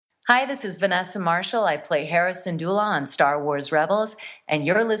Hi, this is Vanessa Marshall. I play Hera Syndulla on Star Wars Rebels, and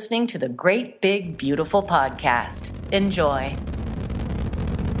you're listening to the Great Big Beautiful Podcast. Enjoy.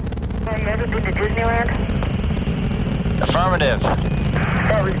 Have you ever been to Disneyland? Affirmative.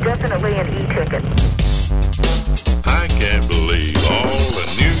 That was definitely an e-ticket. I can't believe all the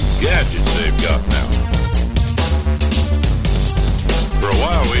new gadgets they've got now. For a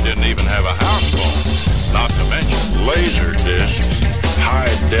while, we didn't even have a house phone, not to mention laser discs,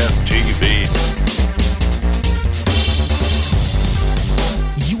 high-def TV.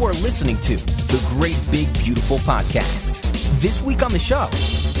 You are listening to the Great Big Beautiful Podcast. This week on the show,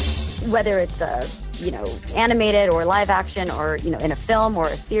 whether it's animated or live action or in a film or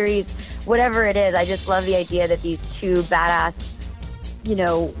a series, whatever it is, I just love the idea that these two badass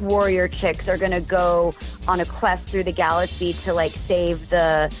warrior chicks are gonna go on a quest through the galaxy to save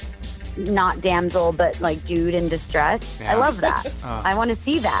the not damsel but dude in distress. Yeah. I love that. I want to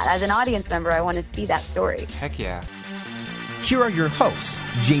see that as an audience member. I want to see that story. Heck yeah. Here are your hosts,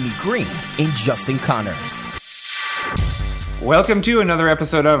 Jamie Green and Justin Connors. Welcome to another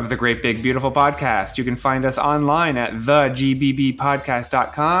episode of the Great Big Beautiful Podcast. You can find us online at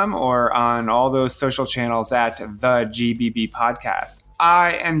thegbbpodcast.com or on all those social channels at the GBB Podcast.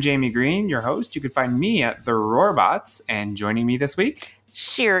 I am Jamie Green, your host. You can find me at the Roarbots, and joining me this week,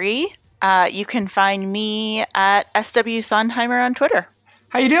 Shiri. You can find me at SW Sondheimer on Twitter.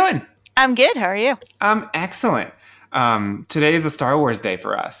 How you doing? I'm good. How are you? I'm excellent. Today is a Star Wars day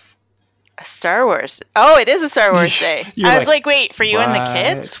for us. A Star Wars? Oh, it is a Star Wars day. I was like, wait, for you what? And the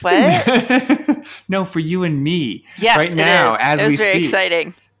kids? What? No, for you and me. Yes, right now, as we speak. It was very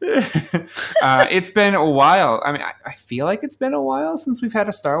exciting. It's been a while. I mean, I feel like it's been a while since we've had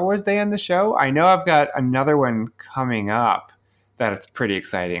a Star Wars day on the show. I know I've got another one coming up that it's pretty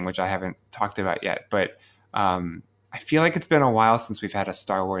exciting, which I haven't talked about yet. But I feel like it's been a while since we've had a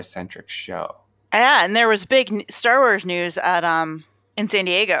Star Wars-centric show. Yeah, and there was big Star Wars news at in San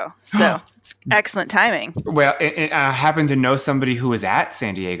Diego. So it's excellent timing. Well, I happen to know somebody who was at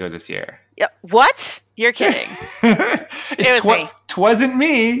San Diego this year. Yep. What? You're kidding. It was me. Twasn't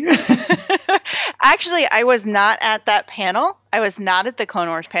me. Actually, I was not at that panel. I was not at the Clone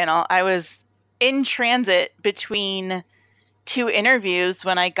Wars panel. I was in transit between two interviews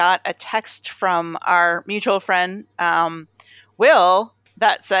when I got a text from our mutual friend, Will,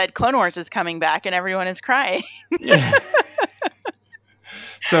 that said Clone Wars is coming back and everyone is crying.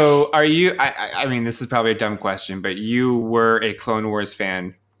 So are you, I mean, this is probably a dumb question, but you were a Clone Wars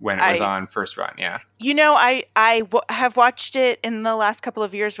fan when it was on first run, yeah? I have watched it in the last couple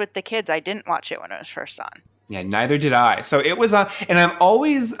of years with the kids. I didn't watch it when it was first on. Yeah, neither did I. So it was on, and I'm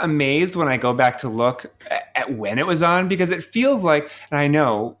always amazed when I go back to look at when it was on, because it feels like, and I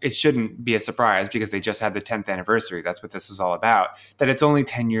know it shouldn't be a surprise because they just had the 10th anniversary. That's what this was all about, that it's only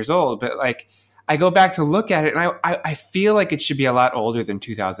 10 years old. But I go back to look at it, and I feel like it should be a lot older than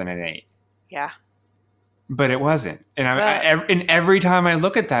 2008. Yeah. But it wasn't. And and every time I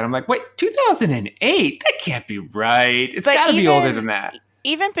look at that, I'm like, wait, 2008? That can't be right. It's got to be older than that.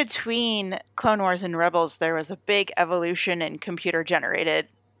 Even between Clone Wars and Rebels, there was a big evolution in computer-generated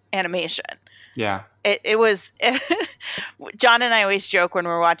animation. Yeah. It was... John and I always joke when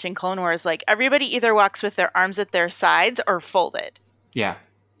we're watching Clone Wars, everybody either walks with their arms at their sides or folded. Yeah.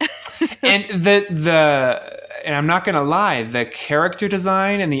 And and I'm not going to lie, the character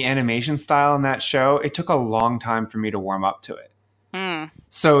design and the animation style in that show, it took a long time for me to warm up to it.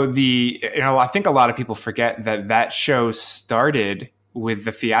 So I think a lot of people forget that show started with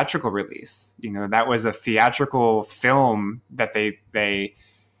the theatrical release. That was a theatrical film that they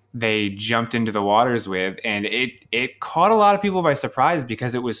jumped into the waters with, and it caught a lot of people by surprise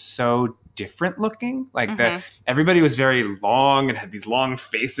because it was so different looking. Everybody was very long and had these long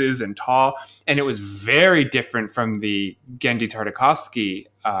faces and tall, and it was very different from the Genndy Tartakovsky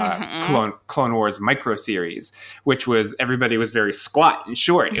Clone Wars micro series, which was everybody was very squat and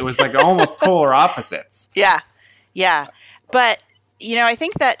short. It was almost polar opposites. Yeah. But I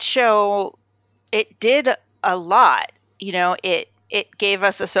think that show, it did a lot. It gave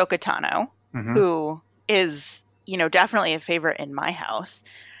us Ahsoka Tano, who is definitely a favorite in my house.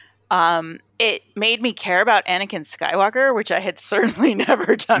 It made me care about Anakin Skywalker, which I had certainly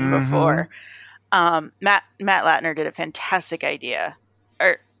never done before. Matt Latner did a fantastic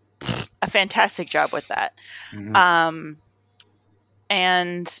job with that.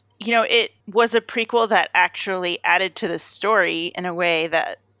 And it was a prequel that actually added to the story in a way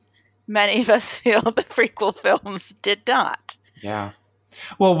that many of us feel the prequel films did not. Yeah.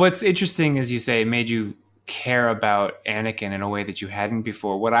 Well, what's interesting, as you say, made you care about Anakin in a way that you hadn't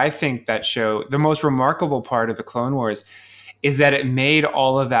before. What I think that show, the most remarkable part of the Clone Wars is that it made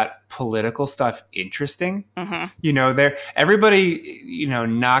all of that political stuff interesting. Mm-hmm. You know, everybody, you know,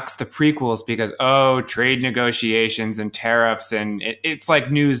 knocks the prequels because, trade negotiations and tariffs, and it's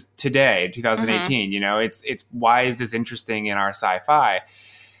like news today, 2018. Mm-hmm. You know, it's why is this interesting in our sci-fi?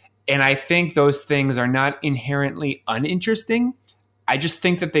 And I think those things are not inherently uninteresting. I just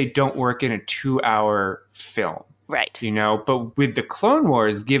think that they don't work in a 2-hour film. Right. You know, but with the Clone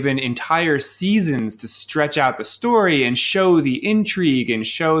Wars, given entire seasons to stretch out the story and show the intrigue and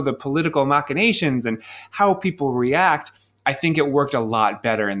show the political machinations and how people react, I think it worked a lot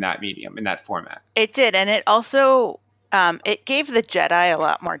better in that medium, in that format. It did. And it also, it gave the Jedi a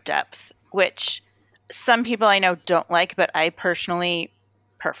lot more depth, which some people I know don't like, but I personally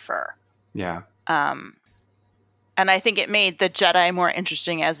prefer. Yeah. And I think it made the Jedi more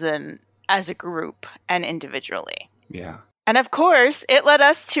interesting as a group and individually. Yeah. And of course, it led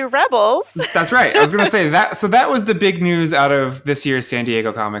us to Rebels. That's right. I was going to say that. So that was the big news out of this year's San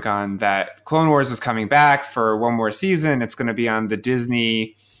Diego Comic-Con, that Clone Wars is coming back for one more season. It's going to be on the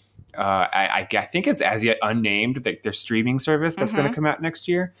Disney, I think it's as yet unnamed, their streaming service that's going to come out next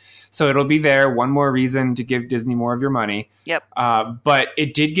year. So it'll be there. One more reason to give Disney more of your money. Yep. But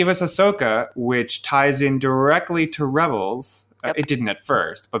it did give us Ahsoka, which ties in directly to Rebels. Yep. It didn't at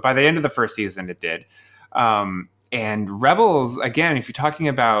first, but by the end of the first season, it did. And Rebels, again, if you're talking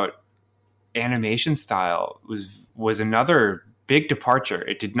about animation style, was another big departure.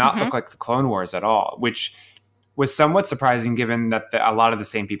 It did not look like the Clone Wars at all, which was somewhat surprising given that a lot of the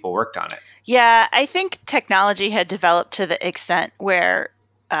same people worked on it. Yeah, I think technology had developed to the extent where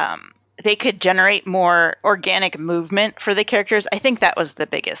they could generate more organic movement for the characters. I think that was the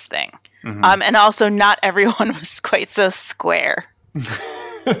biggest thing. And also not everyone was quite so square.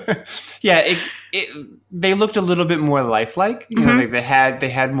 Yeah, they looked a little bit more lifelike. You know, like they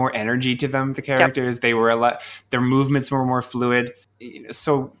had more energy to them. The characters, they were their movements were more fluid.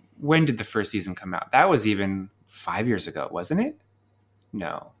 So when did the first season come out? That was even 5 years ago, wasn't it?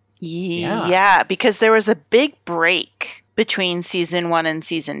 No. Yeah, because there was a big break between season 1 and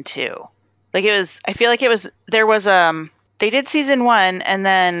season 2. Like I feel like they did season 1 and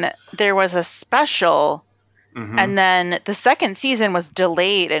then there was a special. And then the second season was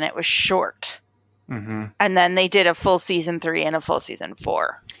delayed and it was short. And then they did a full season 3 and a full season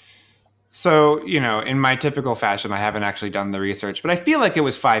 4. So, you know, in my typical fashion, I haven't actually done the research, but I feel like it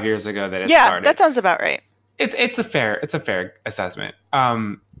was 5 years ago that it started. Yeah, that sounds about right. It's a fair assessment.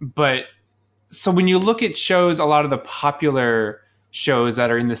 But so when you look at shows, a lot of the popular shows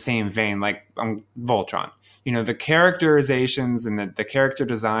that are in the same vein, like Voltron, you know, the characterizations and the character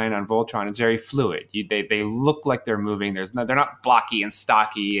design on Voltron is very fluid. They look like they're moving. They're not blocky and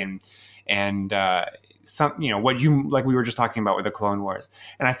stocky and some, you know, what you, like we were just talking about with the Clone Wars.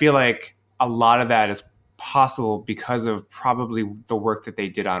 And I feel like a lot of that is possible because of probably the work that they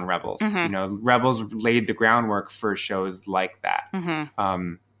did on Rebels. You know, Rebels laid the groundwork for shows like that.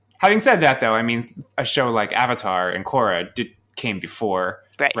 Having said that, though, I mean, a show like Avatar and Korra came before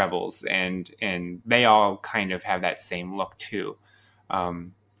Rebels, and they all kind of have that same look too.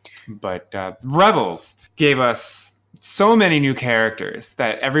 But Rebels gave us so many new characters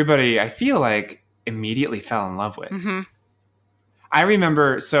that everybody, I feel like, immediately fell in love with. I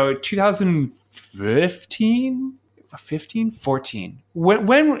remember, so 2015, 14.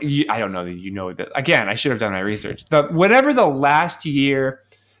 When I don't know that you know that. Again, I should have done my research. Whatever the last year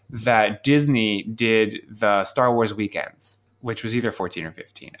that Disney did the Star Wars weekends, which was either 14 or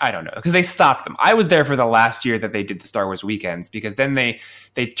 15. I don't know, because they stopped them. I was there for the last year that they did the Star Wars weekends, because then they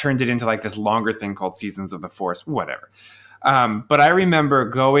turned it into like this longer thing called Seasons of the Force, whatever. But I remember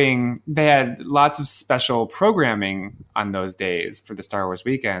going, they had lots of special programming on those days for the Star Wars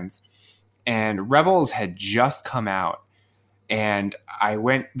weekends, and Rebels had just come out, and I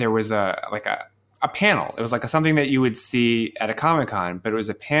went, there was a panel. It was like something that you would see at a Comic-Con, but it was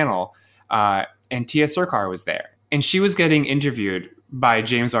a panel, and Tiya Sircar was there. And she was getting interviewed by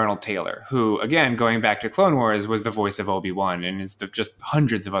James Arnold Taylor, who, again, going back to Clone Wars, was the voice of Obi-Wan and is just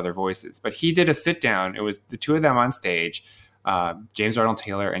hundreds of other voices. But he did a sit-down. It was the two of them on stage, James Arnold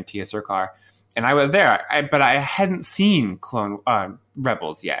Taylor and Tiya Sircar. And I was there, but I hadn't seen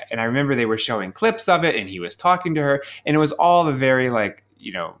Rebels yet. And I remember they were showing clips of it, and he was talking to her. And it was all the very, like,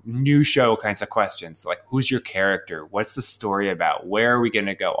 you know, new show kinds of questions. Like, who's your character? What's the story about? Where are we going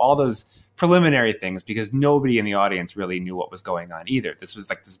to go? All those preliminary things, because nobody in the audience really knew what was going on either. This was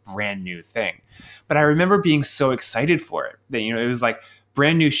like this brand new thing. But I remember being so excited for it that, you know, it was like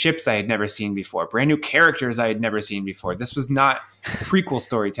brand new ships I had never seen before, brand new characters I had never seen before. This was not prequel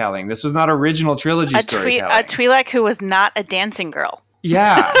storytelling. This was not original trilogy storytelling. A Twi'lek who was not a dancing girl.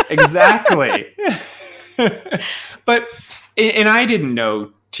 Yeah, exactly. But And I didn't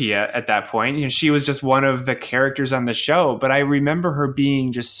know Tiya at that point. You know, she was just one of the characters on the show, but I remember her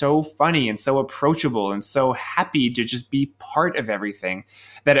being just so funny and so approachable and so happy to just be part of everything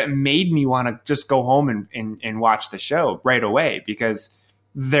that it made me want to just go home and watch the show right away, because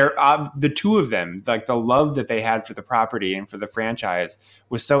they're the two of them, like the love that they had for the property and for the franchise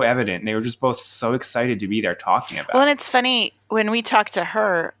was so evident. And they were just both so excited to be there talking about it. Well, and it's funny when we talked to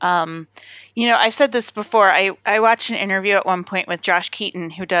her, you know, I've said this before. I watched an interview at one point with Josh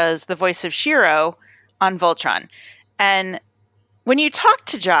Keaton, who does the voice of Shiro on Voltron. And when you talk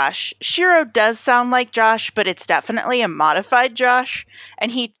to Josh, Shiro does sound like Josh, but it's definitely a modified Josh. And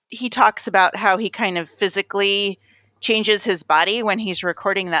he talks about how he kind of physically changes his body when he's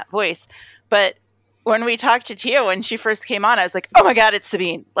recording that voice. But when we talked to Tiya when she first came on, I was like, oh my God, it's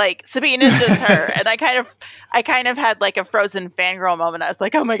Sabine. Like, Sabine is just her. And I kind of had like a frozen fangirl moment. I was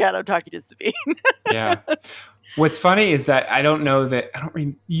like, oh my God, I'm talking to Sabine. Yeah. What's funny is that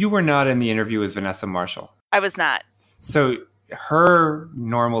you were not in the interview with Vanessa Marshall. I was not. So her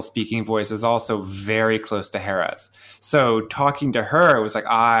normal speaking voice is also very close to Hera's. So talking to her was like,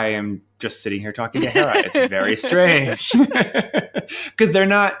 I am just sitting here talking to Hera. It's very strange. Because they're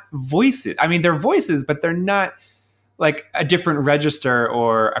not voices. I mean, they're voices, but they're not like a different register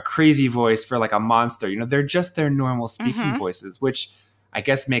or a crazy voice for like a monster. You know, they're just their normal speaking voices, which I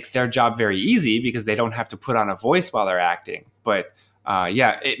guess makes their job very easy because they don't have to put on a voice while they're acting. But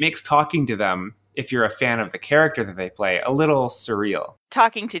yeah, it makes talking to them, if you're a fan of the character that they play, a little surreal.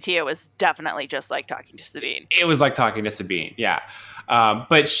 Talking to Tiya was definitely just like talking to Sabine. It was like talking to Sabine, yeah.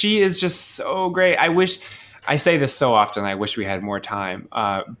 But she is just so great. I say this so often, I wish we had more time.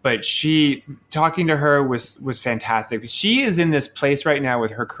 But talking to her was fantastic. She is in this place right now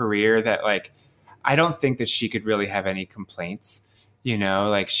with her career that, like, I don't think that she could really have any complaints. You know,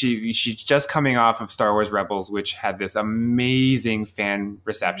 like she's just coming off of Star Wars Rebels, which had this amazing fan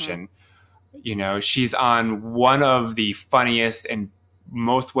reception. You know, she's on one of the funniest and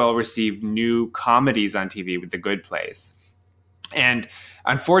most well-received new comedies on TV with The Good Place. And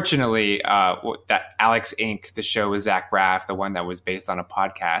unfortunately, that Alex Inc., the show with Zach Braff, the one that was based on a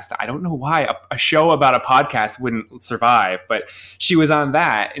podcast, I don't know why a show about a podcast wouldn't survive, but she was on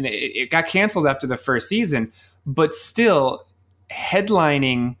that, and it got canceled after the first season, but still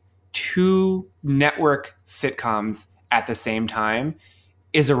headlining 2 network sitcoms at the same time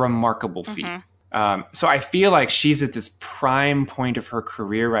is a remarkable feat. So I feel like she's at this prime point of her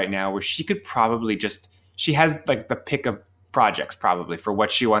career right now where she could probably she has like the pick of projects probably for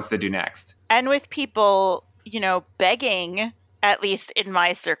what she wants to do next. And with people, you know, begging, at least in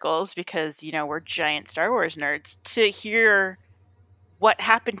my circles, because, you know, we're giant Star Wars nerds, to hear what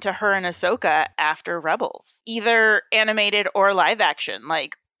happened to her and Ahsoka after Rebels, either animated or live action.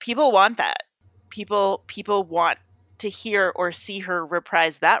 Like, people want that. People want to hear or see her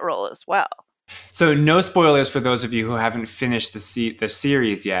reprise that role as well. So no spoilers for those of you who haven't finished the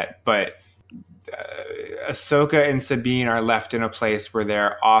series yet, but Ahsoka and Sabine are left in a place where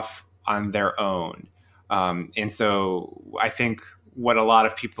they're off on their own. And so I think what a lot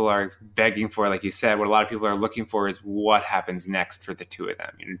of people are begging for, like you said, what a lot of people are looking for is what happens next for the two of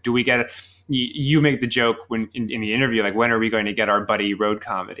them. You know, do we get you make the joke when in the interview, like, when are we going to get our buddy road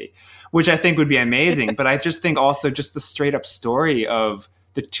comedy, which I think would be amazing. But I just think also just the straight up story of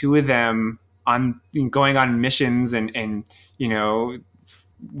the two of them going on missions and you know,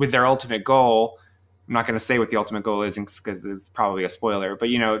 with their ultimate goal. I'm not going to say what the ultimate goal is because it's probably a spoiler, but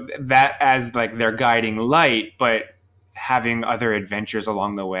you know, that as like their guiding light, but having other adventures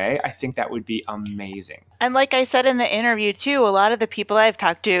along the way, I think that would be amazing. And like I said in the interview too, a lot of the people I've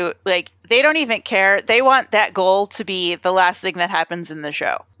talked to, like, they don't even care. They want that goal to be the last thing that happens in the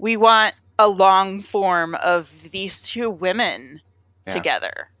show. We want a long form of these two women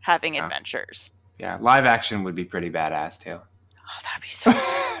together having adventures. Yeah, live action would be pretty badass too. Oh, that'd be so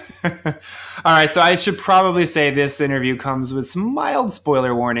cool. All right, so I should probably say this interview comes with some mild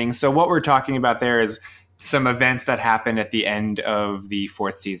spoiler warnings. So what we're talking about there is some events that happen at the end of the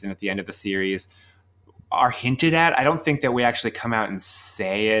 4th season, at the end of the series, are hinted at. I don't think that we actually come out and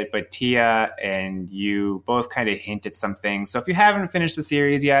say it, but Tiya and you both kind of hint at some things. So if you haven't finished the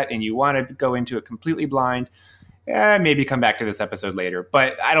series yet and you want to go into it completely blind, maybe come back to this episode later.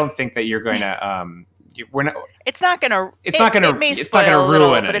 But I don't think that you're going to... It's not going to ruin anything. But it's not going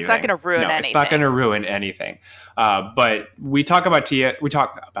to ruin anything. It's not going to ruin anything. But we talk about Tiya. We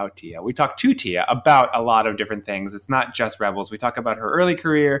talk to Tiya about a lot of different things. It's not just Rebels. We talk about her early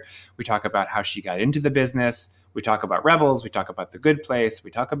career. We talk about how she got into the business. We talk about Rebels. We talk about The Good Place.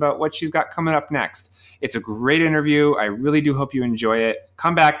 We talk about what she's got coming up next. It's a great interview. I really do hope you enjoy it.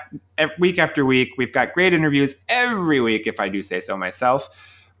 Come back week after week. We've got great interviews every week, if I do say so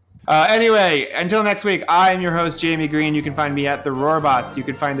myself. Anyway, until next week, I'm your host, Jamie Green. You can find me at The Roarbots. You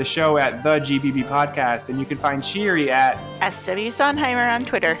can find the show at The GBB Podcast. And you can find Shiri at SW Sondheimer on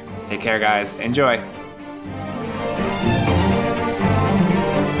Twitter. Take care, guys. Enjoy.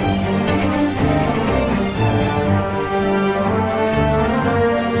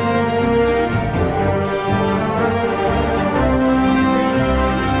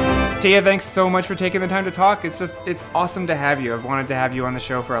 Tiya, thanks so much for taking the time to talk. It's awesome to have you. I've wanted to have you on the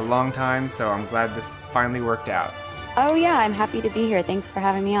show for a long time, so I'm glad this finally worked out. Oh, yeah, I'm happy to be here. Thanks for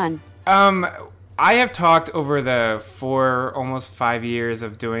having me on. I have talked over the almost 5 years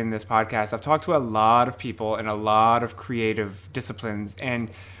of doing this podcast. I've talked to a lot of people in a lot of creative disciplines, and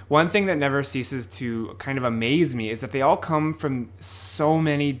one thing that never ceases to kind of amaze me is that they all come from so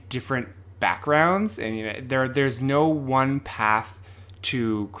many different backgrounds, and there's no one path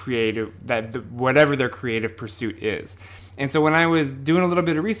to creative, whatever their creative pursuit is. And so when I was doing a little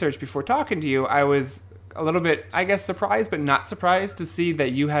bit of research before talking to you, I was a little bit, I guess, surprised, but not surprised to see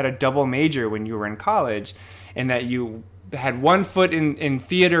that you had a double major when you were in college, and that you had one foot in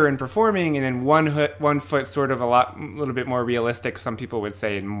theater and performing, and then one foot sort of a little bit more realistic, some people would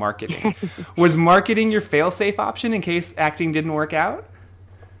say, in marketing. Was marketing your fail-safe option in case acting didn't work out?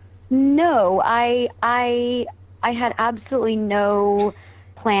 No, I had absolutely no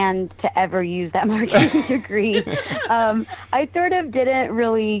plans to ever use that marketing degree. I sort of didn't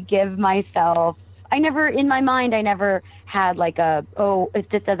really give myself, in my mind, I never had like if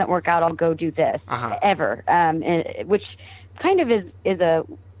this doesn't work out, I'll go do this, ever. Which kind of is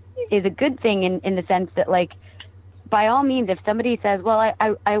a good thing in the sense that, like, by all means, if somebody says, well,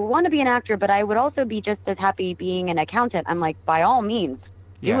 I want to be an actor, but I would also be just as happy being an accountant, I'm like, by all means,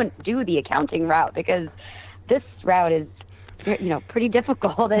 do the accounting route, because this route is, pretty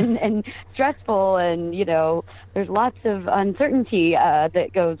difficult and stressful, and, there's lots of uncertainty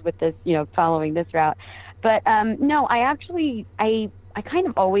that goes with this, following this route. But no, I kind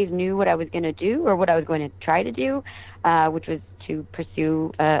of always knew what I was going to do, or what I was going to try to do, which was to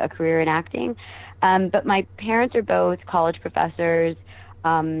pursue a career in acting. But my parents are both college professors.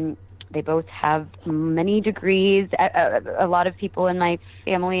 They both have many degrees. A lot of people in my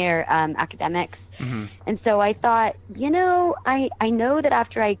family are academics. Mm-hmm. And so I thought, I know that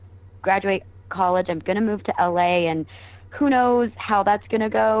after I graduate college, I'm going to move to LA, and who knows how that's going to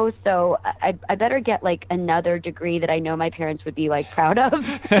go. So I better get like another degree that I know my parents would be like proud of.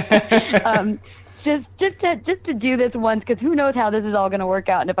 Just to do this once, because who knows how this is all going to work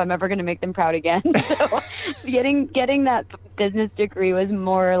out, and if I'm ever going to make them proud again. So getting that business degree was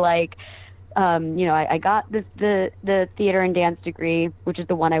more like, I got the theater and dance degree, which is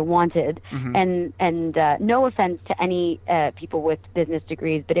the one I wanted. Mm-hmm. And no offense to any people with business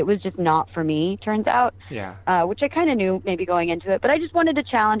degrees, but it was just not for me, turns out. Yeah. Which I kind of knew maybe going into it, but I just wanted to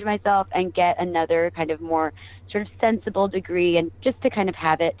challenge myself and get another kind of more sort of sensible degree, and just to kind of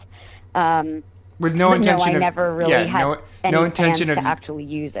have it. With no intention I never really had no intention to actually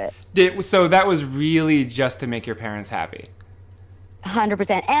use it. So that was really just to make your parents happy.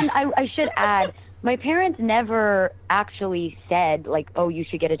 100%. And I should add, my parents never actually said, like, oh, you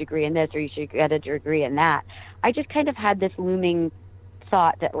should get a degree in this, or you should get a degree in that. I just kind of had this looming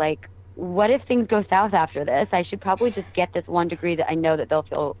thought that, like, what if things go south after this? I should probably just get this one degree that I know that they'll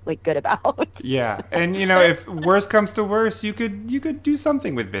feel like good about. Yeah. And, if worse comes to worse, you could do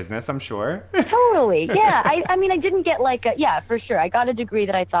something with business, I'm sure. Totally. Yeah. I mean, I didn't get for sure. I got a degree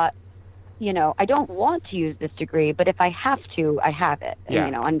that I thought, I don't want to use this degree, but if I have to, I have it,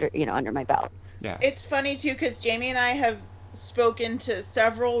 under my belt. Yeah. It's funny too, because Jamie and I have spoken to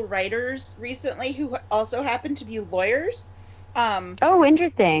several writers recently who also happen to be lawyers. Oh,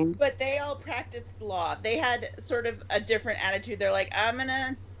 interesting. But they all practiced law. They had sort of a different attitude. They're like, I'm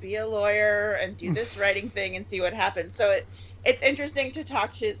gonna be a lawyer and do this writing thing and see what happens. So it's interesting to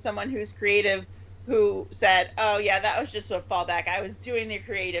talk to someone who's creative, who said, oh yeah, that was just a fallback. I was doing the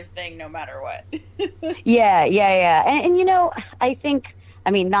creative thing no matter what. Yeah. And I think,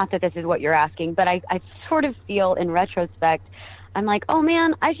 not that this is what you're asking, but I sort of feel in retrospect, I'm like, oh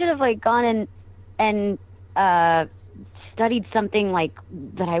man, I should have gone and studied something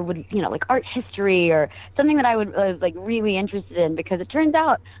that I would, like art history, or something that I was really interested in, because it turns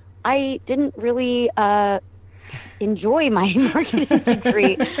out I didn't really enjoy my marketing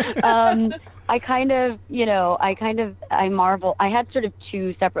degree. I marvel. I had sort of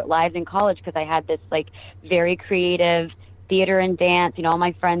two separate lives in college, because I had this very creative theater and dance. All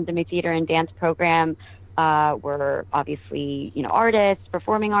my friends in my theater and dance program were obviously, artists,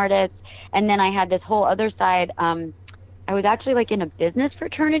 performing artists. And then I had this whole other side. I was actually like in a business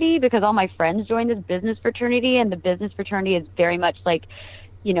fraternity because all my friends joined this business fraternity, and the business fraternity is very much like,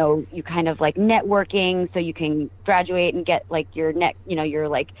 you kind of like networking so you can graduate and get like your your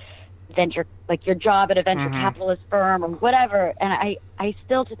like venture, like your job at a venture capitalist firm or whatever. And I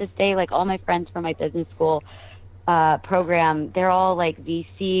still to this day, like all my friends from my business school program, they're all like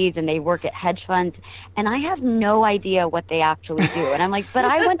VCs and they work at hedge funds, and I have no idea what they actually do. And I'm like, but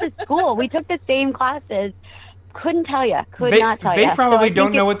I went to school, we took the same classes. Could not tell you. They probably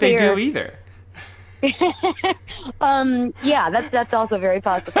don't know what they do either. Yeah, that's also very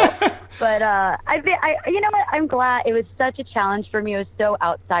possible. But I you know what? I'm glad. It was such a challenge for me. It was so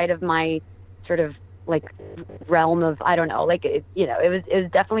outside of my sort of like realm of, I don't know, like it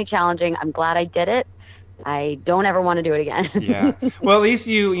was definitely challenging. I'm glad I did it. I don't ever want to do it again. Yeah. Well, at least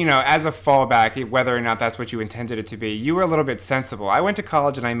you as a fallback, whether or not that's what you intended it to be, you were a little bit sensible. I went to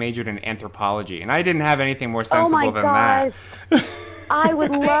college and I majored in anthropology, and I didn't have anything more sensible than that. I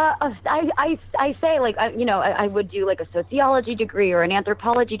would love, I say like, I would do like a sociology degree or an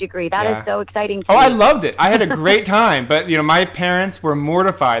anthropology degree. That is so exciting to me. I loved it. I had a great time, but my parents were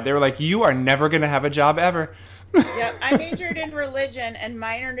mortified. They were like, you are never going to have a job ever. Yep, I majored in religion and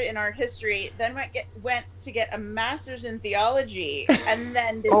minored in art history. Then went to get a master's in theology, and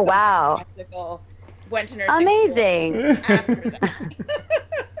then did practical. Went to nursing Amazing. School after that.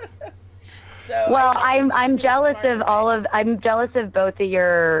 So well, I'm jealous of I'm jealous of both of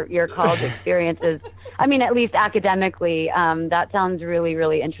your college experiences. I mean, at least academically, that sounds really,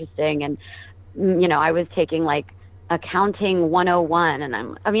 really interesting. And I was taking like accounting 101,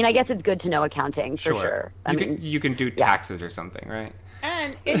 and I guess it's good to know accounting for sure. You can do taxes or something, right?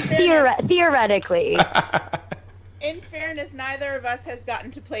 And theoretically. In fairness, neither of us has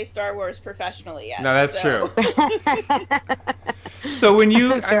gotten to play Star Wars professionally yet. No, that's true. So when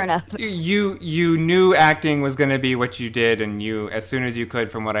Fair enough. you knew acting was going to be what you did, and you, as soon as you could,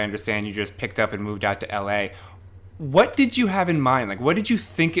 from what I understand, you just picked up and moved out to LA. What did you have in mind? Like, what did you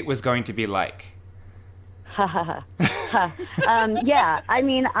think it was going to be like? Yeah, I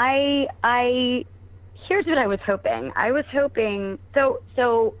mean, I here's what I was hoping. I was hoping,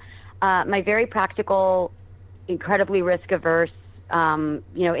 so my very practical, incredibly risk-averse,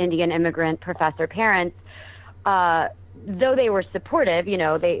 Indian immigrant professor parents, though they were supportive,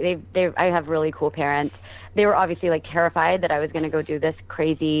 I have really cool parents. They were obviously like terrified that I was going to go do this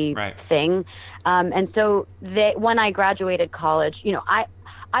crazy thing. And so when I graduated college,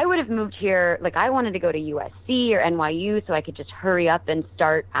 I would have moved here, like I wanted to go to USC or NYU so I could just hurry up and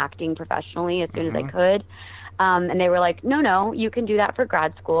start acting professionally as soon as I could. And they were like, no, you can do that for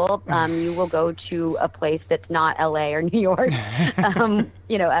grad school. You will go to a place that's not LA or New York, as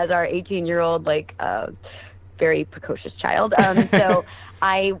our 18-year-old, like, very precocious child. So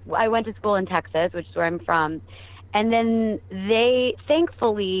I went to school in Texas, which is where I'm from. And then they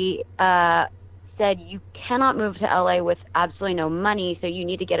thankfully said, you cannot move to LA with absolutely no money, so you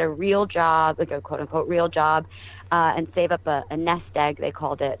need to get a real job, like a quote-unquote real job, and save up a nest egg, they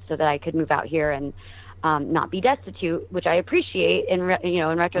called it, so that I could move out here and not be destitute, which I appreciate in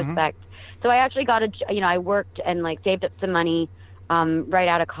retrospect. So I actually got I worked and like saved up some money right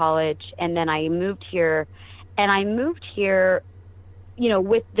out of college, and then I moved here,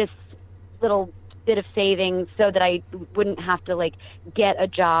 with this little bit of savings so that I wouldn't have to like get a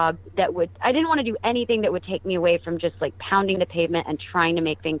job I didn't want to do anything that would take me away from just like pounding the pavement and trying to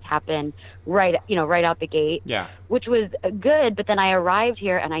make things happen right out the gate. Yeah. Which was good, but then I arrived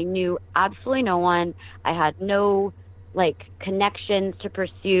here and I knew absolutely no one. I had no like connections to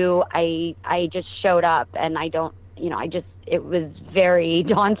pursue. I just showed up, and it was very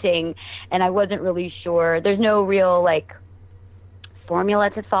daunting, and I wasn't really sure. There's no real like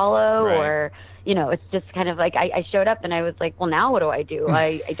formula to follow, or it's just kind of like I showed up and I was like, well, now what do?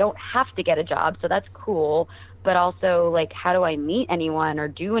 I don't have to get a job, so that's cool. But also, like, how do I meet anyone or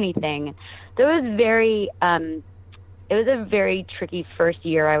do anything? So it was a very tricky first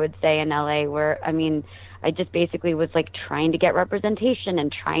year, I would say, in LA, where, I just basically was like trying to get representation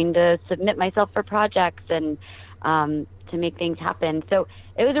and trying to submit myself for projects and to make things happen. So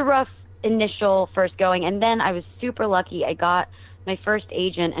it was a rough initial first going. And then I was super lucky. I got my first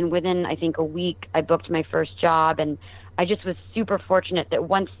agent, and within, I think, a week, I booked my first job. And I just was super fortunate that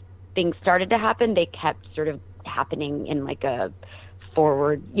once things started to happen, they kept sort of happening in like a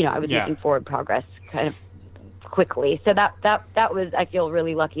forward, I was making forward progress kind of quickly. So that was, I feel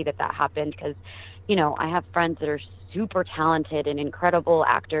really lucky that happened, because, I have friends that are super talented and incredible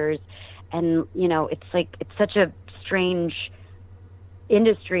actors. And, it's like, it's such a strange,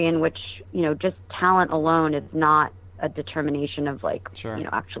 industry in which, just talent alone is not a determination of like, Sure.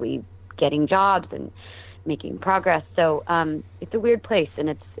 Actually getting jobs and making progress. So it's a weird place, and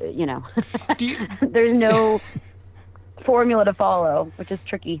it's, there's no formula to follow, which is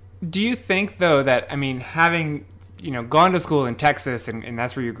tricky. Do you think, though, that, having, gone to school in Texas and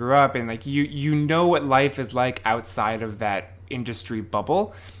that's where you grew up, and like you know what life is like outside of that industry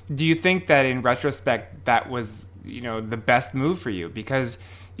bubble, do you think that in retrospect that was, the best move for you? Because,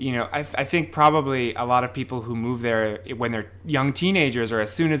 I think probably a lot of people who move there when they're young teenagers or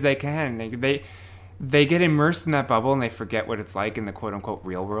as soon as they can, they get immersed in that bubble and they forget what it's like in the quote unquote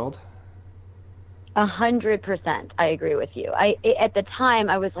real world. 100%. I agree with you. At the time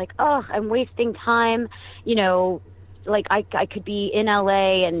I was like, oh, I'm wasting time. Like I could be in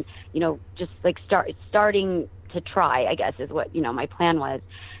LA and, just like starting to try, I guess is what, my plan was.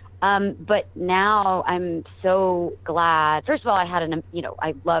 But now I'm so glad. First of all, I had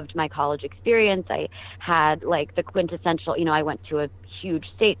I loved my college experience. I had like the quintessential, I went to a huge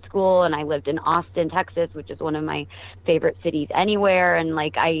state school and I lived in Austin, Texas, which is one of my favorite cities anywhere. And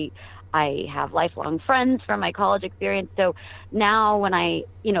like, I have lifelong friends from my college experience. So now when I,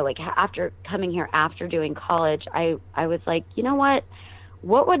 after coming here after doing college, I was like,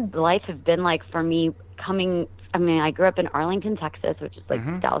 what would life have been like for me coming? I grew up in Arlington, Texas, which is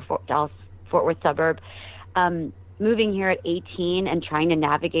like Dallas Fort Worth suburb. Moving here at 18 and trying to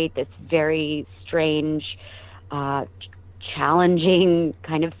navigate this very strange, challenging,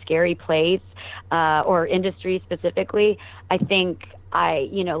 kind of scary place, or industry specifically. I think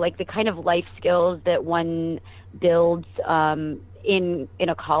like the kind of life skills that one builds in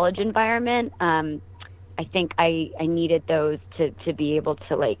a college environment. I think I needed those to be able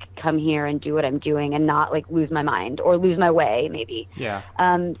to like come here and do what I'm doing and not like lose my mind or lose my way maybe. Yeah.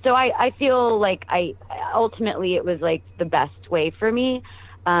 So I feel like ultimately it was like the best way for me,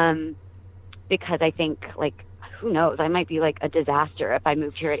 because I think like, who knows, I might be like a disaster if I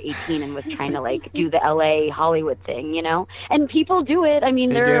moved here at 18 and was trying to like do the LA Hollywood thing, and people do it.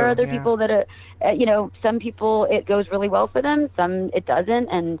 There are other people that some people it goes really well for them, some it doesn't.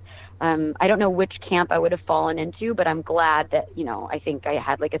 And I don't know which camp I would have fallen into, but I'm glad that, I think I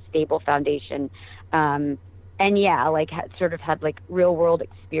had like a stable foundation. And yeah, like had like real world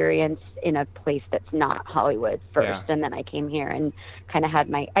experience in a place that's not Hollywood first. Yeah. And then I came here and kind of had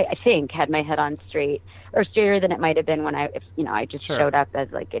my head on straighter than it might have been when I just Sure. showed up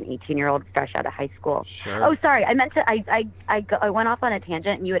as like an 18-year-old fresh out of high school. Sure. Oh, sorry. I meant to, I went off on a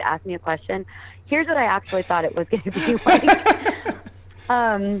tangent and you had asked me a question. Here's what I actually thought it was going to be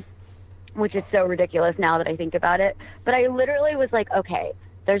like. Which is so ridiculous now that I think about it. But I literally was like, okay,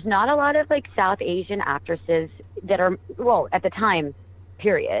 there's not a lot of like South Asian actresses that are, well, at the time,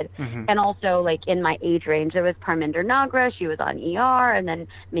 period. Mm-hmm. And also like in my age range, there was Parminder Nagra, she was on ER, and then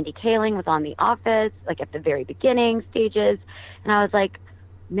Mindy Kaling was on The Office, like at the very beginning stages. And I was like,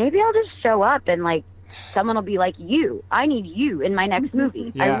 maybe I'll just show up and like, someone will be like, I need you in my next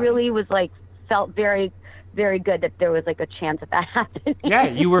movie. Yeah. I really was like, felt very, very good that there was like a chance of that happening. Yeah,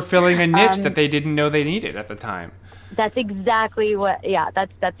 you were filling a niche that they didn't know they needed at the time. That's exactly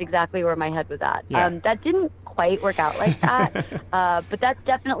that's exactly where my head was at. Yeah. That didn't quite work out like that, but that's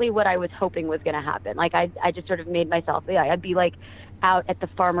definitely what I was hoping was going to happen. Like I just sort of made myself, I'd be like out at the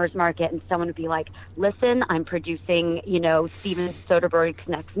farmer's market and someone would be like, listen, I'm producing, Steven Soderbergh's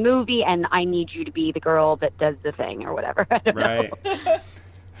next movie and I need you to be the girl that does the thing or whatever. I don't know.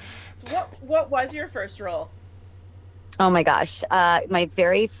 What was your first role? Oh my gosh. My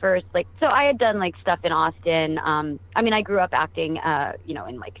very first, so I had done stuff in Austin. I grew up acting,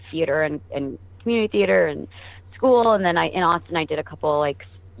 in theater and community theater and school. And then in Austin, I did a couple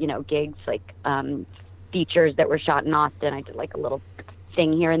gigs, features that were shot in Austin. I did a little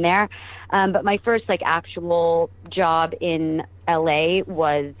thing here and there. But my first actual job in LA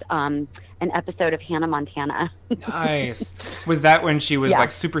was, an episode of Hannah Montana. Nice. Was that when she was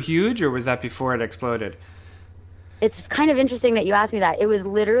super huge, or was that before it exploded? It's kind of interesting that you asked me that. It was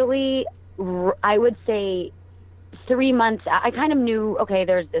literally, I would say, 3 months. I kind of knew, okay,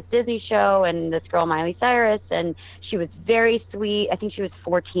 there's this Disney show and this girl, Miley Cyrus, and she was very sweet. I think she was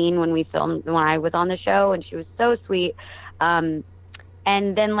 14 when I was on the show, and she was so sweet. And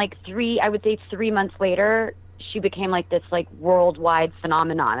then 3 months later, she became this worldwide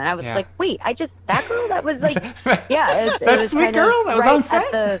phenomenon. And I was like, wait, that girl that was that was sweet girl that was on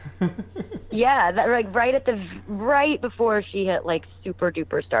set. Right before she hit super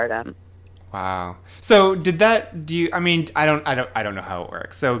duper stardom. Wow. So I don't know how it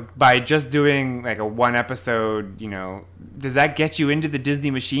works. So by just doing a one episode, does that get you into the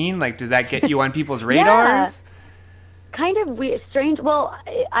Disney machine? Does that get you on people's radars? kind of weird, strange. Well,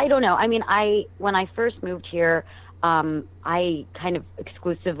 I don't know. I mean, when I first moved here, I kind of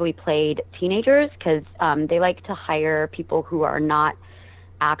exclusively played teenagers because they like to hire people who are not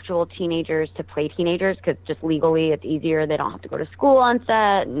actual teenagers to play teenagers because just legally it's easier. They don't have to go to school on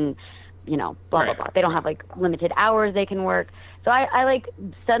set and, blah, blah, blah. They don't have like limited hours they can work. So I like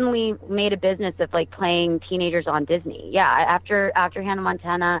suddenly made a business of like playing teenagers on Disney. Yeah. After Hannah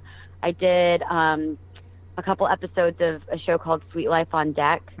Montana, I did a couple episodes of a show called Sweet Life on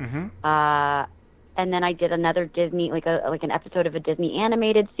Deck. Mm-hmm. And then I did another Disney, like an episode of a Disney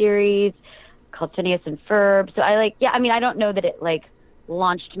animated series called Phineas and Ferb. So I don't know that it like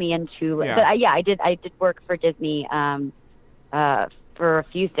launched me into, but I did work for Disney for a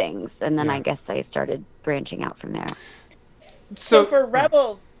few things, and then I guess I started branching out from there. So for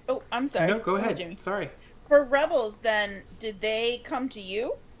Rebels, I'm sorry. No, go ahead, Jimmy. Sorry. For Rebels, then, did they come to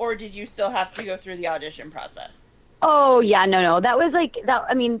you, or did you still have to go through the audition process? Oh, yeah, no. That was like,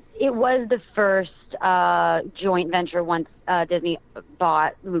 it was the first joint venture once Disney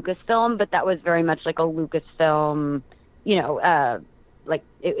bought Lucasfilm, but that was very much like a Lucasfilm, like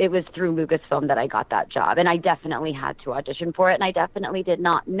it was through Lucasfilm that I got that job. And I definitely had to audition for it, and I definitely did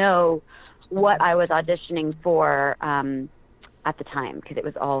not know what I was auditioning for at the time because it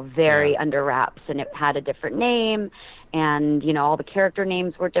was all very under wraps, and it had a different name, and, all the character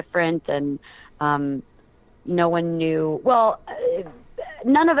names were different, and no one knew. Well,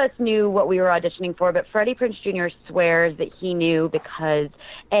 none of us knew what we were auditioning for, but Freddie Prinze Jr. swears that he knew because,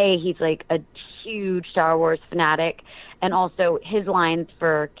 A, he's like a huge Star Wars fanatic, and also his lines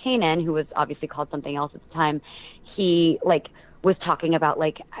for Kanan, who was obviously called something else at the time, he like was talking about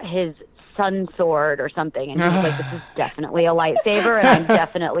like his sun sword or something, and he was like, this is definitely a lightsaber, and I'm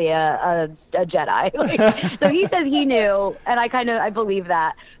definitely a Jedi. Like, so he says he knew, and I believe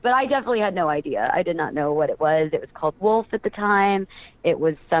that, but I definitely had no idea. I did not know what it was. It was called Wolf at the time. It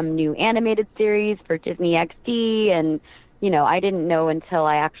was some new animated series for Disney XD, and I didn't know until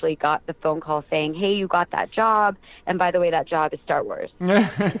I actually got the phone call saying, hey, you got that job, and by the way, that job is Star Wars.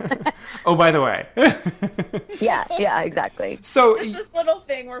 Oh, by the way. Yeah, exactly. So just this little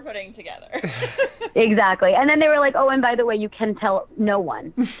thing we're putting together. Exactly. And then they were like, oh, and by the way, you can tell no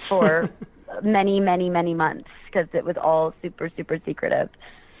one for many, many, many months because it was all super, super secretive.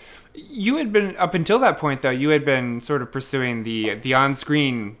 You had been, up until that point, though, you had been sort of pursuing the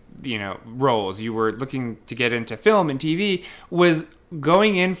on-screen, roles. You were looking to get into film and TV. Was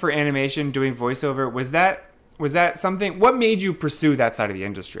going in for animation, doing voiceover, was that something? What made you pursue that side of the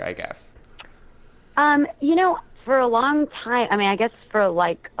industry, I guess? For a long time, I guess for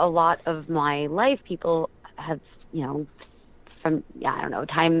like a lot of my life, people have, from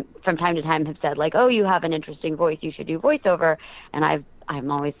time to time have said like, oh, you have an interesting voice, you should do voiceover. And I'm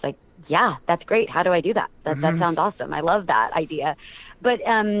always like, yeah, that's great. How do I do that? That sounds awesome. I love that idea. But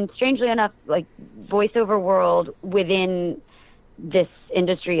strangely enough, like voiceover world within this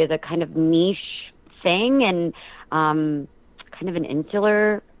industry is a kind of niche thing and kind of an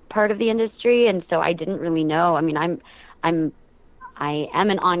insular part of the industry. And so I didn't really know. I am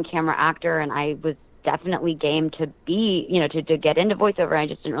an on-camera actor, and I was definitely game to be, to get into voiceover. I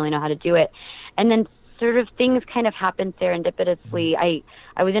just didn't really know how to do it. And then sort of things kind of happened serendipitously.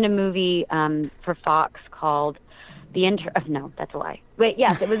 I was in a movie for Fox called no, that's a lie. Wait,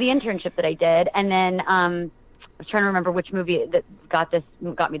 yes, it was The Internship that I did. And then I was trying to remember which movie that got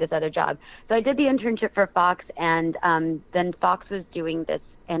me this other job. So I did The Internship for Fox, and then Fox was doing this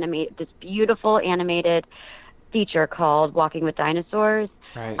beautiful animated feature called Walking with Dinosaurs.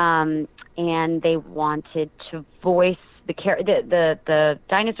 Right. And they wanted to voice the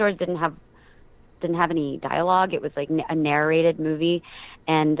dinosaurs didn't have any dialogue. It was like a narrated movie,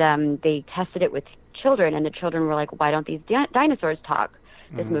 and they tested it with children, and the children were like, why don't these dinosaurs talk?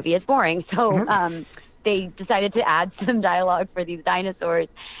 This movie is boring. So they decided to add some dialogue for these dinosaurs,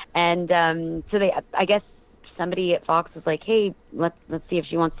 and so I guess somebody at Fox was like, hey, let's see if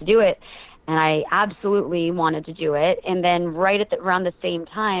she wants to do it. And I absolutely wanted to do it. And then right around the same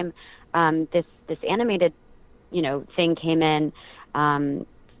time, this animated thing came in,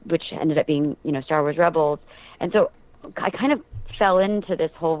 which ended up being Star Wars Rebels. And so I kind of fell into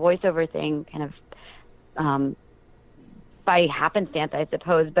this whole voiceover thing kind of by happenstance, I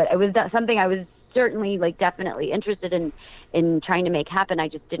suppose, but it was something I was certainly definitely interested in trying to make happen. I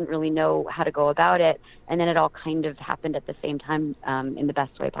just didn't really know how to go about it, and then it all kind of happened at the same time in the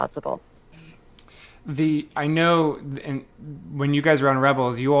best way possible. I know, and when you guys were on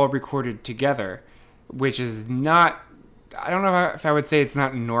Rebels, you all recorded together, which is not, I don't know if I would say it's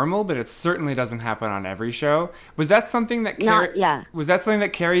not normal, but it certainly doesn't happen on every show. Was that something that Was that something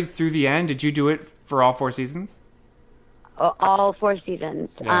that carried through the end? Did you do it for all 4 seasons? all 4 seasons.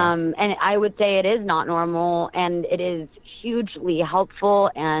 Yeah. And I would say it is not normal, and it is hugely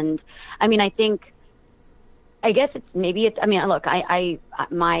helpful. And I mean, I guess I mean, look,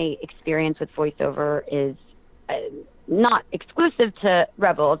 my experience with voiceover is not exclusive to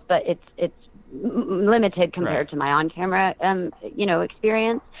Rebels, but it's limited compared to my on-camera,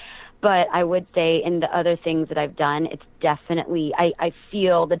 experience. But I would say in the other things that I've done, it's definitely, I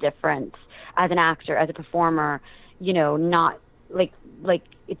feel the difference as an actor, as a performer, not like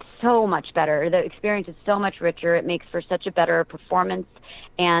it's so much better. The experience is so much richer. It makes for such a better performance.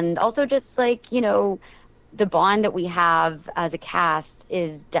 And also just the bond that we have as a cast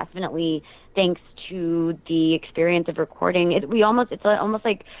is definitely thanks to the experience of recording. It's almost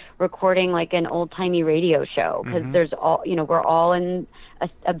like recording like an old timey radio show, because there's we're all in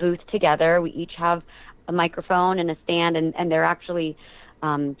a booth together. We each have a microphone and a stand, and they're actually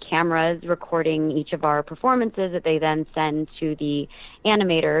cameras recording each of our performances that they then send to the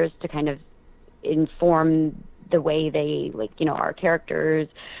animators to kind of inform the way they our characters,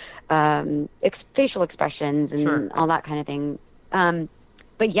 facial expressions and all that kind of thing.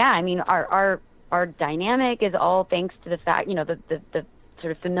 But yeah, I mean, our dynamic is all thanks to the fact, the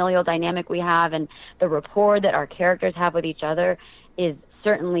sort of familial dynamic we have, and the rapport that our characters have with each other is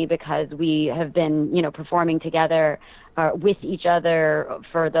certainly because we have been, performing together with each other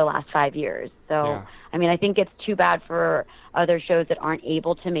for the last 5 years. So, I mean, I think it's too bad for other shows that aren't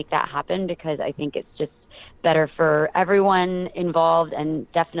able to make that happen, because I think it's just better for everyone involved,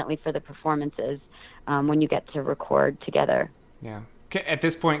 and definitely for the performances when you get to record together. Yeah. At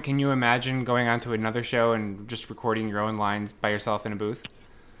this point, can you imagine going on to another show and just recording your own lines by yourself in a booth?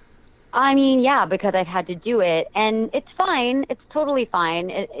 I mean, yeah, because I've had to do it, and it's fine. It's totally fine,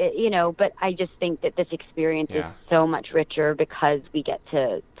 but I just think that this experience is so much richer because we get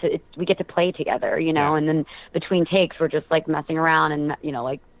to play together, and then between takes we're just like messing around and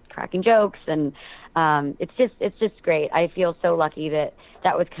cracking jokes, and it's just great. I feel so lucky that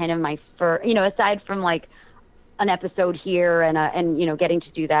was kind of my first, aside from like an episode here and getting to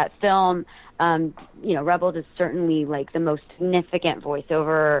do that film, Rebels is certainly like the most significant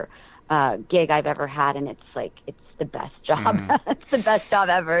voiceover gig I've ever had, and it's the best job. It's the best job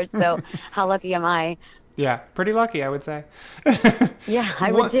ever. So how lucky am I? Yeah, pretty lucky, I would say. Yeah,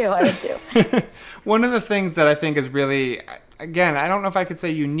 I would too. One of the things that I think is really, again, I don't know if I could say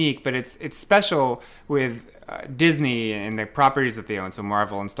unique, but it's special with Disney and the properties that they own, so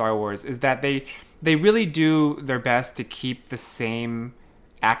Marvel and Star Wars, is that they really do their best to keep the same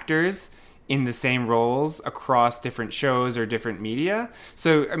actors in the same roles across different shows or different media.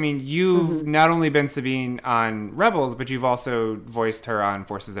 So, I mean, you've not only been Sabine on Rebels, but you've also voiced her on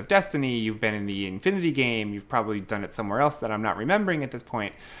Forces of Destiny. You've been in the Infinity Game. You've probably done it somewhere else that I'm not remembering at this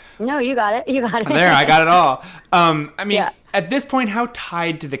point. No, you got it. There, I got it all. I mean, at this point, how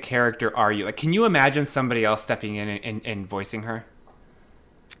tied to the character are you? Like, can you imagine somebody else stepping in and voicing her?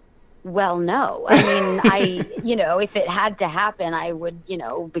 Well, no. I mean, if it had to happen, I would,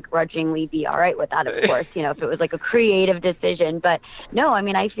 begrudgingly be all right with that, of course, if it was like a creative decision. But no, I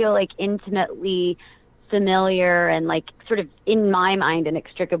mean, I feel like intimately familiar and like sort of in my mind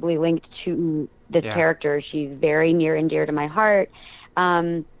inextricably linked to this character. She's very near and dear to my heart.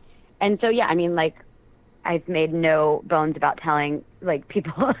 And so, yeah, I mean, like, I've made no bones about telling, like,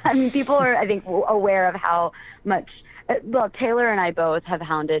 people, people are, I think, aware of how much. Well, Taylor and I both have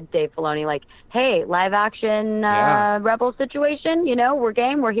hounded Dave Filoni, like, hey, live action Rebel situation, we're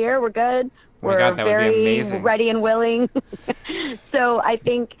game, we're here, we're good, we're very ready and willing. So I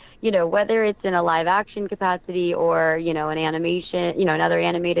think, whether it's in a live action capacity or, an animation, another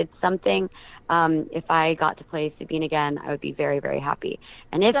animated something, if I got to play Sabine again, I would be very, very happy.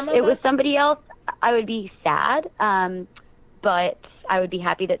 And if it was somebody else, I would be sad, but I would be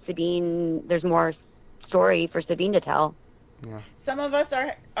happy that there's more story for Sabine to tell. Yeah. Some of us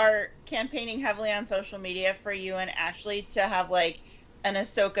are campaigning heavily on social media for you and Ashley to have like an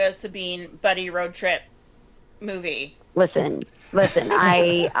Ahsoka Sabine buddy road trip movie. Listen,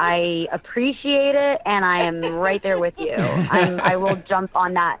 I appreciate it, and I am right there with you. I will jump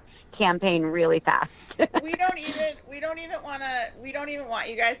on that campaign really fast. We don't even want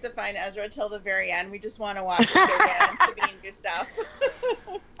you guys to find Ezra till the very end. We just want to watch Ahsoka and Sabine do stuff.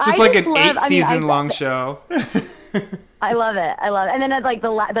 Just like an 8-season long show. I love it. And then at like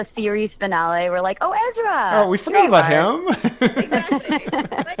the series finale, we're like, oh, Ezra. Oh, we forgot about him. Exactly.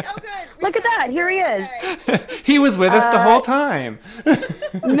 Like, oh, good. Look at that. Here he is. He was with us the whole time.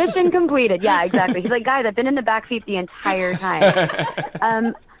 Mission completed. Yeah, exactly. He's like, guys, I've been in the backseat the entire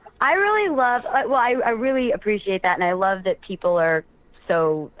time. I really love, I really appreciate that, and I love that people are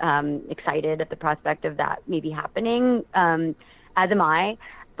so excited at the prospect of that maybe happening, as am I.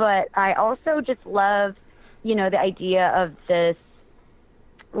 But I also just love, the idea of this,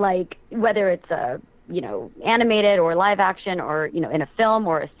 like, whether it's a, animated or live action or, in a film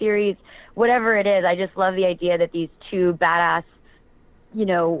or a series, whatever it is, I just love the idea that these two badass,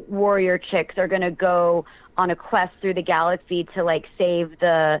 warrior chicks are going to go on a quest through the galaxy to, like, save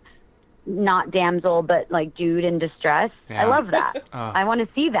the not damsel, but, like, dude in distress. Yeah. I love that. I want to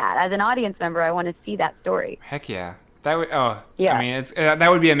see that. As an audience member, I want to see that story. Heck yeah. That would, yeah. I mean, that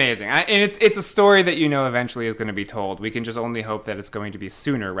would be amazing. And it's a story that eventually is going to be told. We can just only hope that it's going to be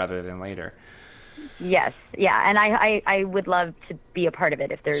sooner rather than later. Yes, yeah, and I would love to be a part of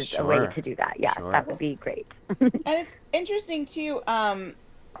it if there's a way to do that. Yeah, that would be great. And it's interesting too.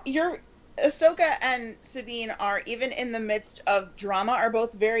 Your Ahsoka and Sabine are, even in the midst of drama, are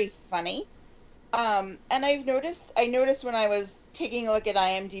both very funny. And I noticed when I was taking a look at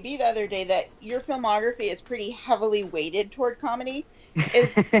IMDb the other day that your filmography is pretty heavily weighted toward comedy.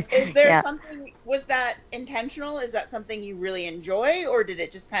 Is there something? Was that intentional? Is that something you really enjoy, or did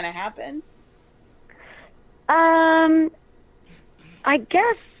it just kind of happen? I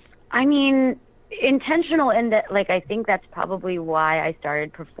guess, intentional in that, like, I think that's probably why I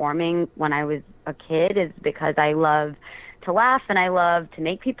started performing when I was a kid, is because I love to laugh and I love to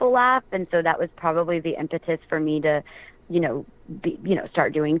make people laugh. And so that was probably the impetus for me to,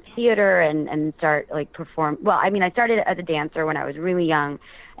 start doing theater and start, like, perform. Well, I started as a dancer when I was really young.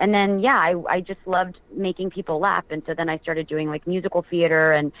 And then, I just loved making people laugh. And so then I started doing, like, musical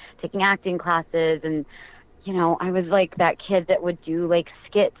theater and taking acting classes. And I was like that kid that would do, like,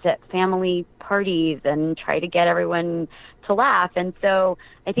 skits at family parties and try to get everyone to laugh. And so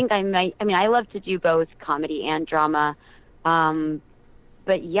I think I love to do both comedy and drama.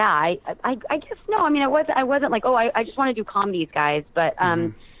 But yeah, I guess no. I wasn't like, I just want to do comedies, guys. But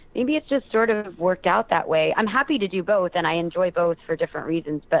maybe it's just sort of worked out that way. I'm happy to do both, and I enjoy both for different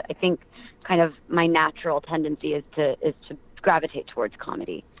reasons. But I think kind of my natural tendency is to gravitate towards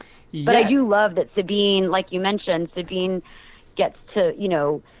comedy. Yeah. But I do love that Sabine, like you mentioned, Sabine gets to,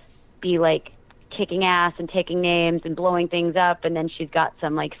 be like kicking ass and taking names and blowing things up, and then she's got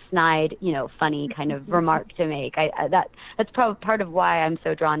some, like, snide, funny kind of remark to make. That's probably part of why I'm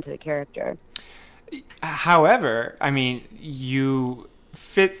so drawn to the character. However, you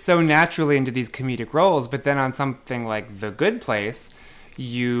fit so naturally into these comedic roles, but then on something like The Good Place,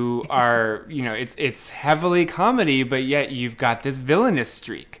 you are, it's heavily comedy, but yet you've got this villainous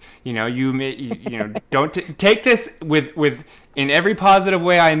streak. Don't take this with in every positive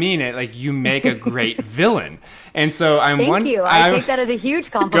way I mean it. Like, you make a great villain, and so Thank you. I take that as a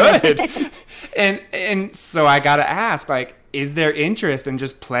huge compliment. Good. And so I gotta ask, like, is there interest in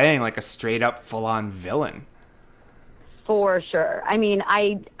just playing, like, a straight up full on villain? For sure.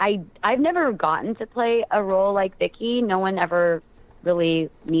 I've never gotten to play a role like Vicky. No one ever really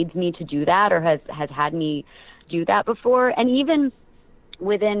needs me to do that or has had me do that before. And even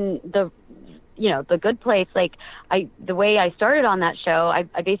within the Good Place, like, the way I started on that show, I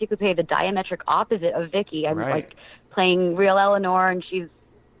basically play the diametric opposite of Vicky. I'm like playing real Eleanor, and she's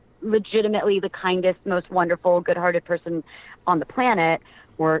legitimately the kindest, most wonderful, good-hearted person on the planet,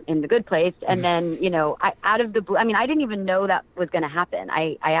 or in The Good Place. And then, out of the blue, I didn't even know that was going to happen.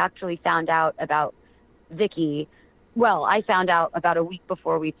 I actually found out about Vicky. Well, I found out about a week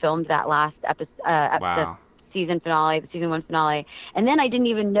before we filmed that last episode, the season 1 finale. And then I didn't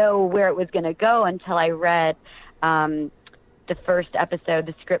even know where it was going to go until I read the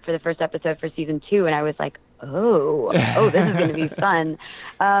script for the first episode for season 2. And I was like, oh, this is going to be fun.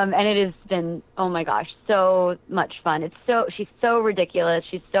 And it has been, oh my gosh, so much fun. She's so ridiculous.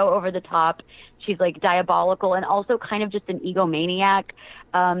 She's so over the top. She's, like, diabolical and also kind of just an egomaniac.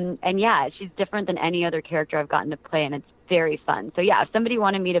 And yeah, she's different than any other character I've gotten to play, and it's very fun. So yeah, if somebody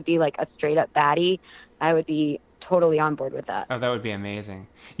wanted me to be, like, a straight up baddie, I would be totally on board with that. Oh, that would be amazing.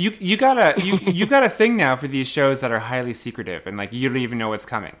 You've got a thing now for these shows that are highly secretive and, like, you don't even know what's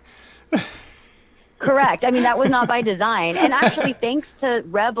coming. Correct. That was not by design. And actually, thanks to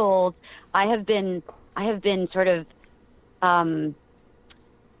Rebels, I have been sort of,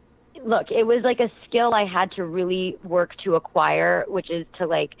 look, it was like a skill I had to really work to acquire, which is to,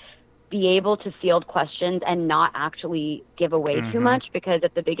 like, be able to field questions and not actually give away too much, because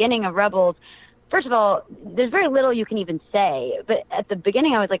at the beginning of Rebels, first of all, there's very little you can even say. But at the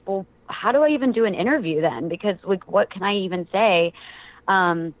beginning, I was like, well, how do I even do an interview then? Because, like, what can I even say?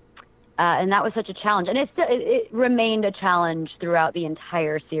 And that was such a challenge. And it remained a challenge throughout the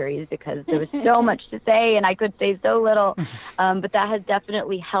entire series because there was so much to say and I could say so little. But that has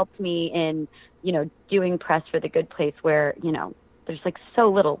definitely helped me in, doing press for The Good Place, where, there's like so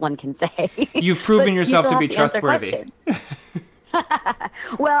little one can say. You've proven yourself to be trustworthy.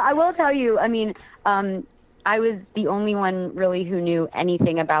 Well, I will tell you, I mean, I was the only one really who knew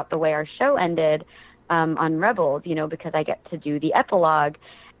anything about the way our show ended on Rebels, you know, because I get to do the epilogue.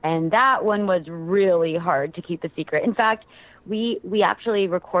 And that one was really hard to keep a secret. In fact, we actually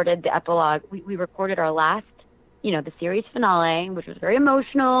recorded the epilogue. We recorded our last, you know, the series finale, which was very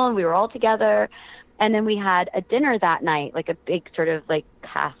emotional, and we were all together. And then we had a dinner that night, like a big sort of like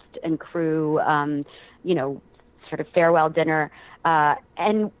cast and crew, you know, sort of farewell dinner.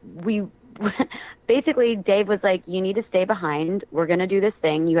 And we basically, Dave was like, you need to stay behind. We're going to do this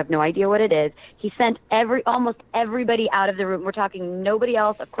thing. You have no idea what it is. He sent almost everybody out of the room. We're talking nobody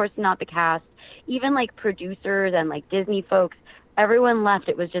else, of course, not the cast, even like producers and like Disney folks. Everyone left.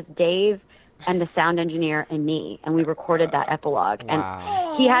 It was just Dave and the sound engineer and me, and we recorded that epilogue. Wow.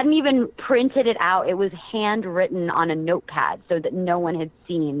 And he hadn't even printed it out. It was handwritten on a notepad so that no one had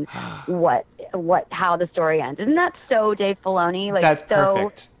seen how the story ends. Isn't that so Dave Filoni? Like, that's so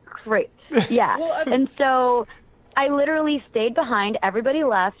perfect. Great. Yeah. And so I literally stayed behind. Everybody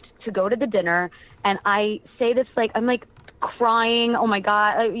left to go to the dinner, and I say this like, I'm like crying. Oh my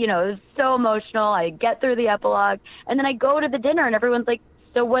God. You know, it was so emotional. I get through the epilogue, and then I go to the dinner, and everyone's like,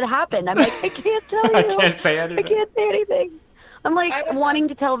 so what happened? I'm like, I can't tell you. I can't say anything. I can't say anything. I'm like wanting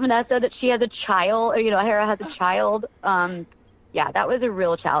to tell Vanessa that she has a child, or, you know, Hera has a child. Yeah, that was a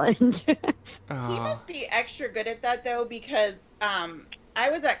real challenge. He must be extra good at that, though, because I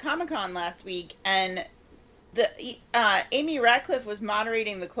was at Comic-Con last week, and Amy Ratcliffe was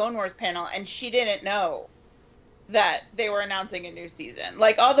moderating the Clone Wars panel, and she didn't know that they were announcing a new season.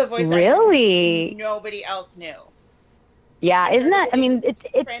 Like, all the voice actors, nobody else knew. Yeah, isn't that? I mean, it's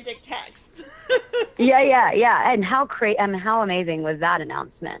frantic texts. yeah. And how amazing was that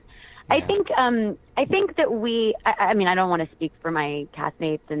announcement? Yeah. I think that I mean, I don't want to speak for my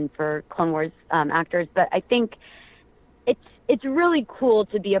castmates and for Clone Wars actors, but I think it's really cool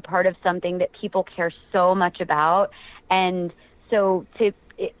to be a part of something that people care so much about, and so it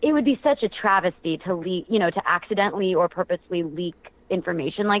would be such a travesty to leak, you know, to accidentally or purposely leak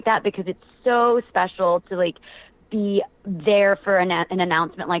information like that, because it's so special to like be there for an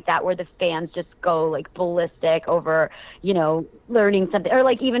announcement like that, where the fans just go like ballistic over, you know, learning something. Or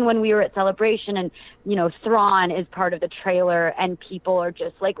like even when we were at Celebration and, you know, Thrawn is part of the trailer and people are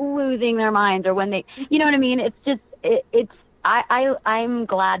just like losing their minds, or when they, you know what I mean? It's just, I'm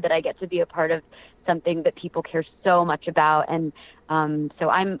glad that I get to be a part of something that people care so much about. And so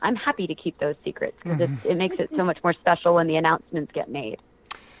I'm happy to keep those secrets, because it makes it so much more special when the announcements get made.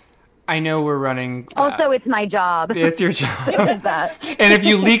 I know we're running. Also, it's my job. It's your job. That. And if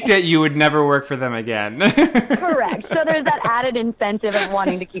you leaked it, you would never work for them again. Correct. So there's that added incentive of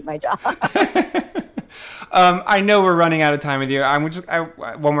wanting to keep my job. I know we're running out of time with you.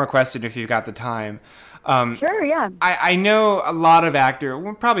 One more question, if you've got the time. Sure, yeah. I know a lot of actors,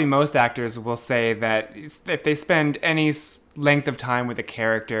 well, probably most actors will say that if they spend any length of time with a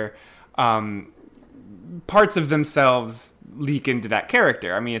character, parts of themselves leak into that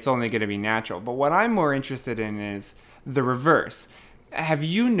character. I mean, it's only going to be natural. But what I'm more interested in is the reverse. Have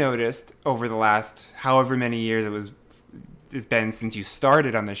you noticed over the last however many years it's been since you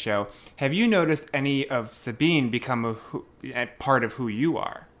started on the show, have you noticed any of Sabine become a part of who you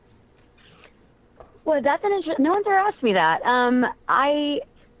are? Well, that's an interesting. No one's ever asked me that. I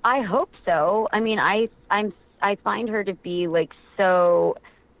hope so. I mean, I find her to be like so.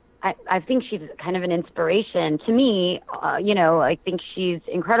 I think she's kind of an inspiration to me. You know, I think she's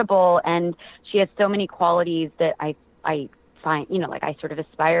incredible, and she has so many qualities that I find, you know, like I sort of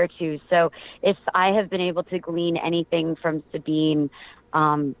aspire to. So if I have been able to glean anything from Sabine,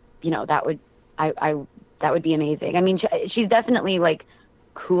 you know, that would be amazing. I mean, she's definitely like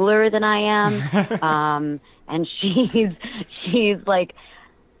cooler than I am, and she's like,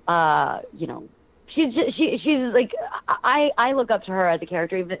 you know. She's like, I look up to her as a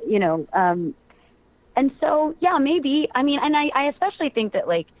character, even, you know, and so, yeah, maybe, I mean, and I especially think that,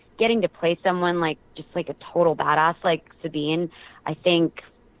 like, getting to play someone like, just like a total badass like Sabine, I think,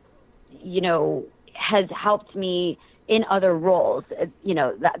 you know, has helped me in other roles, you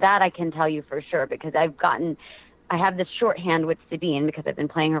know, that I can tell you for sure, because I have this shorthand with Sabine because I've been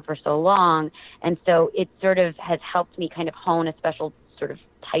playing her for so long, and so it sort of has helped me kind of hone a special sort of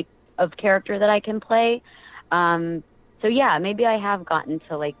type of character that I can play. So yeah, maybe I have gotten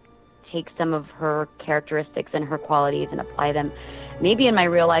to like take some of her characteristics and her qualities and apply them maybe in my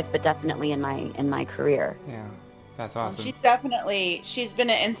real life, but definitely in my career. Yeah, that's awesome. She's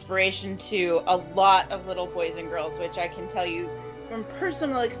been an inspiration to a lot of little boys and girls, which I can tell you from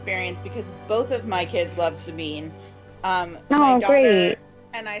personal experience, because both of my kids love Sabine. My daughter great.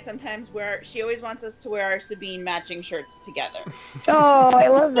 and I sometimes she always wants us to wear our Sabine matching shirts together. Oh, I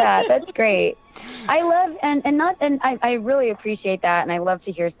love that. That's great. I love I really appreciate that, and I love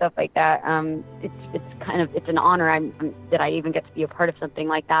to hear stuff like that. It's an honor that I even get to be a part of something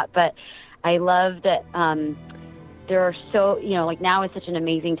like that. But I love that there are now is such an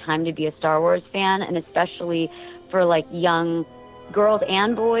amazing time to be a Star Wars fan, and especially for like young girls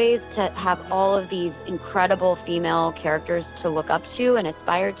and boys to have all of these incredible female characters to look up to and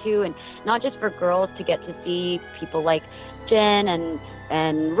aspire to, and not just for girls to get to see people like Jin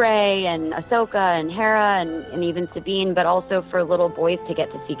and Rey and Ahsoka and Hera and even Sabine, but also for little boys to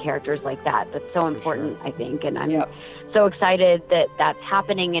get to see characters like that. That's so important, I think, and I'm so excited that that's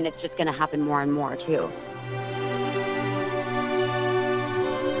happening, and it's just going to happen more and more too.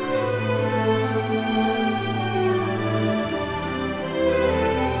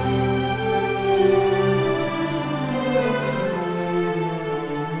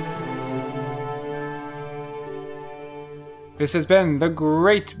 This has been the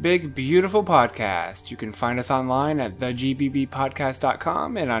Great Big Beautiful Podcast. You can find us online at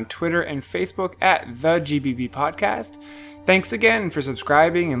thegbbpodcast.com and on Twitter and Facebook at thegbbpodcast. Thanks again for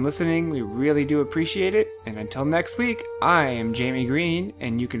subscribing and listening. We really do appreciate it. And until next week, I am Jamie Green,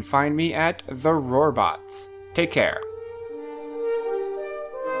 and you can find me at The Roarbots. Take care.